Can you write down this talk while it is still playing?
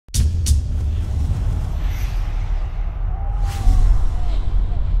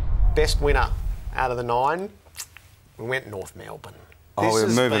Best winner out of the 9, we went North Melbourne. Oh, we're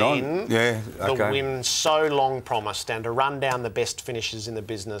moving on. Yeah, okay. The win so long promised, and to run down the best finishes in the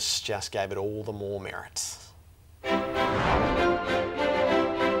business just gave it all the more merit. Hartland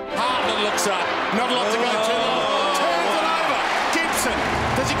looks up. Not a lot to go too long. Turns it over. Gibson.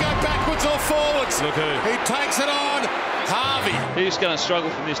 Does he go backwards or forwards? Look who. He takes it on. Harvey. He's going to struggle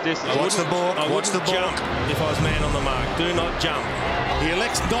from this distance. Watch the ball. Watch the ball. Jump if I was man on the mark. Do not jump. He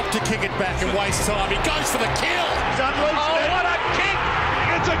elects not to kick it back and waste time. He goes for the kill. Oh, what a kick!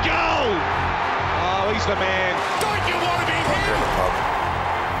 It's a goal! Oh, he's the man. Don't you want to be him?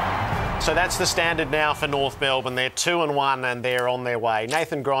 So that's the standard now for North Melbourne. They're 2-1 and they're on their way.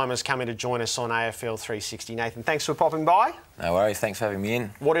 Nathan Grima's coming to join us on AFL 360. Nathan, thanks for popping by. No worries, thanks for having me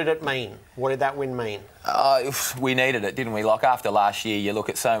in. What did it mean? What did that win mean? We needed it, didn't we? Like after last year, you look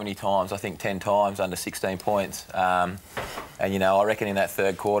at so many times, I think 10 times under 16 points. And, you know, I reckon in that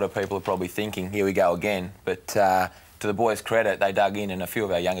third quarter, people are probably thinking, here we go again. But to the boys' credit, they dug in and a few of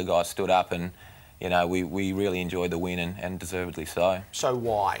our younger guys stood up and, you know, we really enjoyed the win and deservedly so. So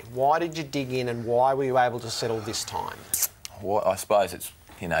why? Why did you dig in and why were you able to settle this time? Well, I suppose it's,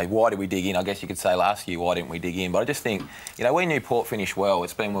 you know, why did we dig in? I guess you could say last year, why didn't we dig in? But I just think, you know, we knew Port finished well.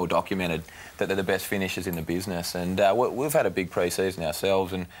 It's been well documented that they're the best finishers in the business. And we've had a big pre-season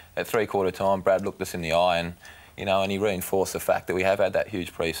ourselves. And at three-quarter time, Brad looked us in the eye and, you know, and he reinforced the fact that we have had that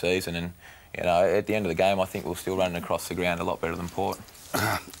huge pre-season. And, you know, at the end of the game, I think we're still running across the ground a lot better than Port.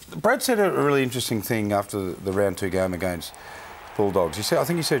 Brad said a really interesting thing after the round 2 game against Bulldogs. He said, I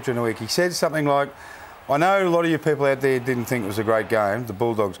think he said during the week, he said something like, I know a lot of you people out there didn't think it was a great game, the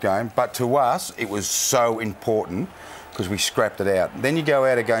Bulldogs game, but to us it was so important because we scrapped it out. Then you go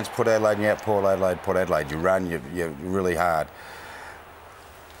out against Port Adelaide and you out Port Adelaide, you run, you're really hard.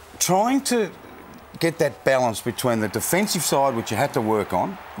 Trying to get that balance between the defensive side, which you had to work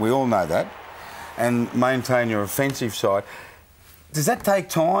on, we all know that, and maintain your offensive side. Does that take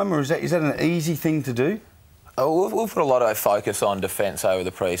time, or is that an easy thing to do? We've put a lot of focus on defence over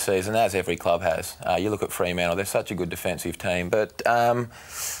the pre-season, as every club has. You look at Fremantle, they're such a good defensive team, but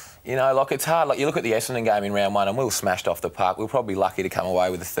you know, like it's hard. Like you look at the Essendon game in round 1, and we were smashed off the park. We were probably lucky to come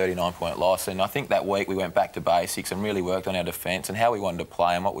away with a 39-point loss, and I think that week we went back to basics and really worked on our defence and how we wanted to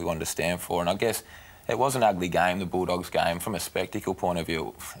play and what we wanted to stand for. And I guess it was an ugly game, the Bulldogs game, from a spectacle point of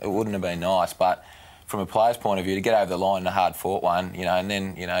view. It wouldn't have been nice, but from a player's point of view, to get over the line in a hard-fought one, you know, and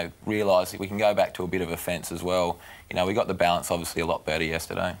then, you know, realise that we can go back to a bit of offence as well. You know, we got the balance obviously a lot better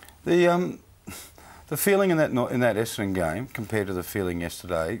yesterday. The feeling in that Essendon game compared to the feeling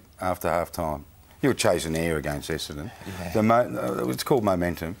yesterday after half-time, you were chasing air against Essendon. Yeah. It's called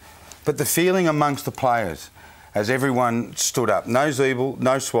momentum. But the feeling amongst the players, as everyone stood up, no Zeeble,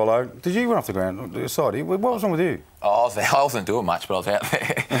 no Swallow. Did you run off the ground? What was wrong with you? Oh, I wasn't doing much, but I was out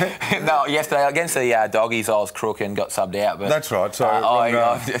there. No, yesterday against the Doggies, I was crook and got subbed out. But that's right. So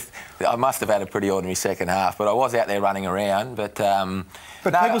I must have had a pretty ordinary second half, but I was out there running around. But no,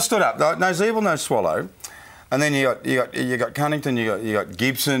 people stood up. No Zeeble, no Swallow, and then you got Cunnington, you got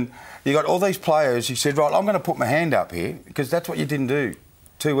Gibson, you got all these players. You said, right, I'm going to put my hand up here because that's what you didn't do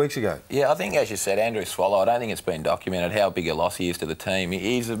 2 weeks ago. Yeah, I think, as you said, Andrew Swallow, I don't think it's been documented how big a loss he is to the team.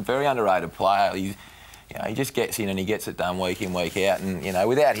 He's a very underrated player. You know, he just gets in and he gets it done week in, week out. And, you know,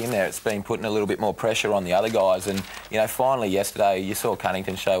 without him there, it's been putting a little bit more pressure on the other guys. And, you know, finally yesterday, you saw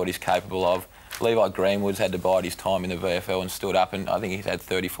Cunnington show what he's capable of. Levi Greenwood's had to bide his time in the VFL and stood up, and I think he's had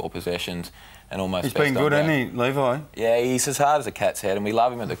 34 possessions and almost... He's been good, hasn't he, Levi? Yeah, he's as hard as a cat's head, and we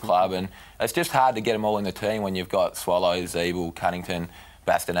love him at the club. And it's just hard to get them all in the team when you've got Swallow, Zeeble, Cunnington,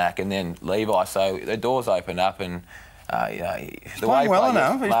 Bastanak, and then Levi. So the doors open up, and you know, he's playing well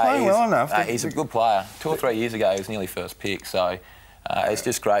enough. He's playing well enough. He's a good player. 2 or 3 years ago, he was nearly first pick. So it's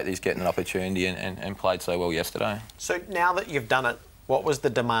just great that he's getting an opportunity and played so well yesterday. So now that you've done it, what was the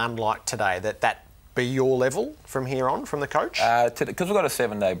demand like today? That be your level from here on, from the coach? Because we've got a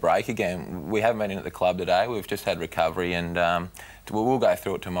 7-day break again. We haven't been in at the club today. We've just had recovery, and we'll go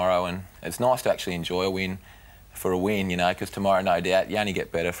through it tomorrow. And it's nice to actually enjoy a win. For a win, you know, because tomorrow, no doubt, you only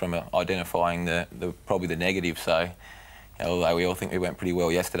get better from identifying probably the negative. So, you know, although we all think we went pretty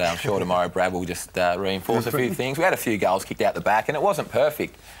well yesterday, I'm sure tomorrow Brad will just reinforce a few things. We had a few goals kicked out the back, and it wasn't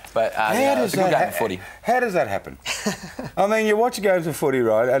perfect, but it's a good game of footy. How does that happen? I mean, you watch games of footy,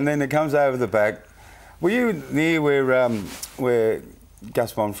 right, and then it comes over the back. Were you near where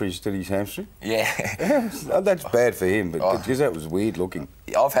Gus Bonfridge did his hamstring? Yeah. That's bad for him, but because that was weird looking.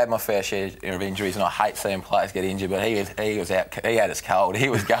 I've had my fair share of injuries, and I hate seeing players get injured, but he was out. He had us cold. He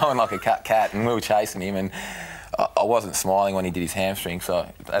was going like a cut cat, and we were chasing him. And I wasn't smiling when he did his hamstring, so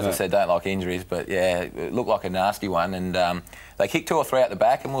as I said, don't like injuries, but yeah, it looked like a nasty one. And they kicked 2 or 3 out the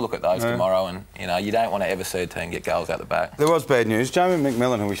back, and we'll look at those tomorrow. And you don't want to ever see a team get goals out the back. There was bad news. Jamie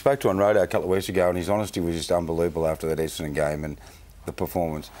McMillan, who we spoke to on radio a couple of weeks ago, and his honesty was just unbelievable after that Essendon game and the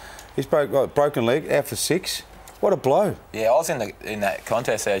performance. He's broken leg, out for 6. What a blow. Yeah, I was in that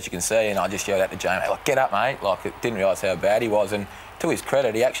contest, as you can see, and I just yelled out to Jamie, like, get up, mate. Like, didn't realise how bad he was. And to his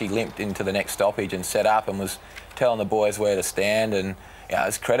credit, he actually limped into the next stoppage and set up and was telling the boys where to stand. And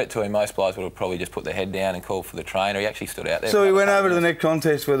it's credit to him. Most players would have probably just put their head down and called for the trainer. He actually stood out there. So he went over to the next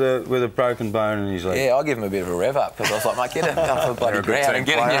contest with a broken bone in his leg. Yeah, I give him a bit of a rev up because I was like, mate, get off the bloody ground and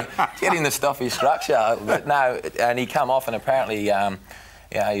get in the stuffy structure. But no, and he come off and apparently,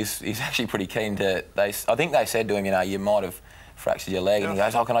 he's actually pretty keen to. I think they said to him, you might have fractured your leg, and he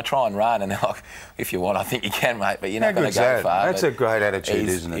goes, "Oh, can I try and run?" And they're like, "If you want, I think you can, mate, but you're not going to go far." That's a great attitude,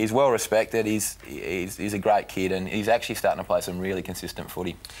 isn't it? He's well respected. He's a great kid, and he's actually starting to play some really consistent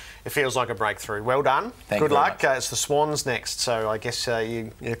footy. It feels like a breakthrough. Well done. Good luck. It's the Swans next, so I guess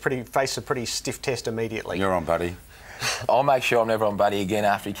you face a pretty stiff test immediately. You're on, buddy. I'll make sure I'm never on Buddy again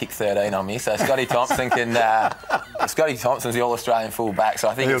after he kicked 13 on me. So Scotty Thompson Scotty Thompson's the All-Australian full-back, so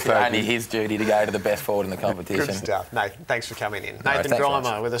I think it's only his duty to go to the best forward in the competition. Good stuff. Nathan, thanks for coming in. Nathan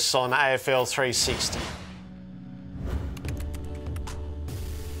Grima with us on AFL 360.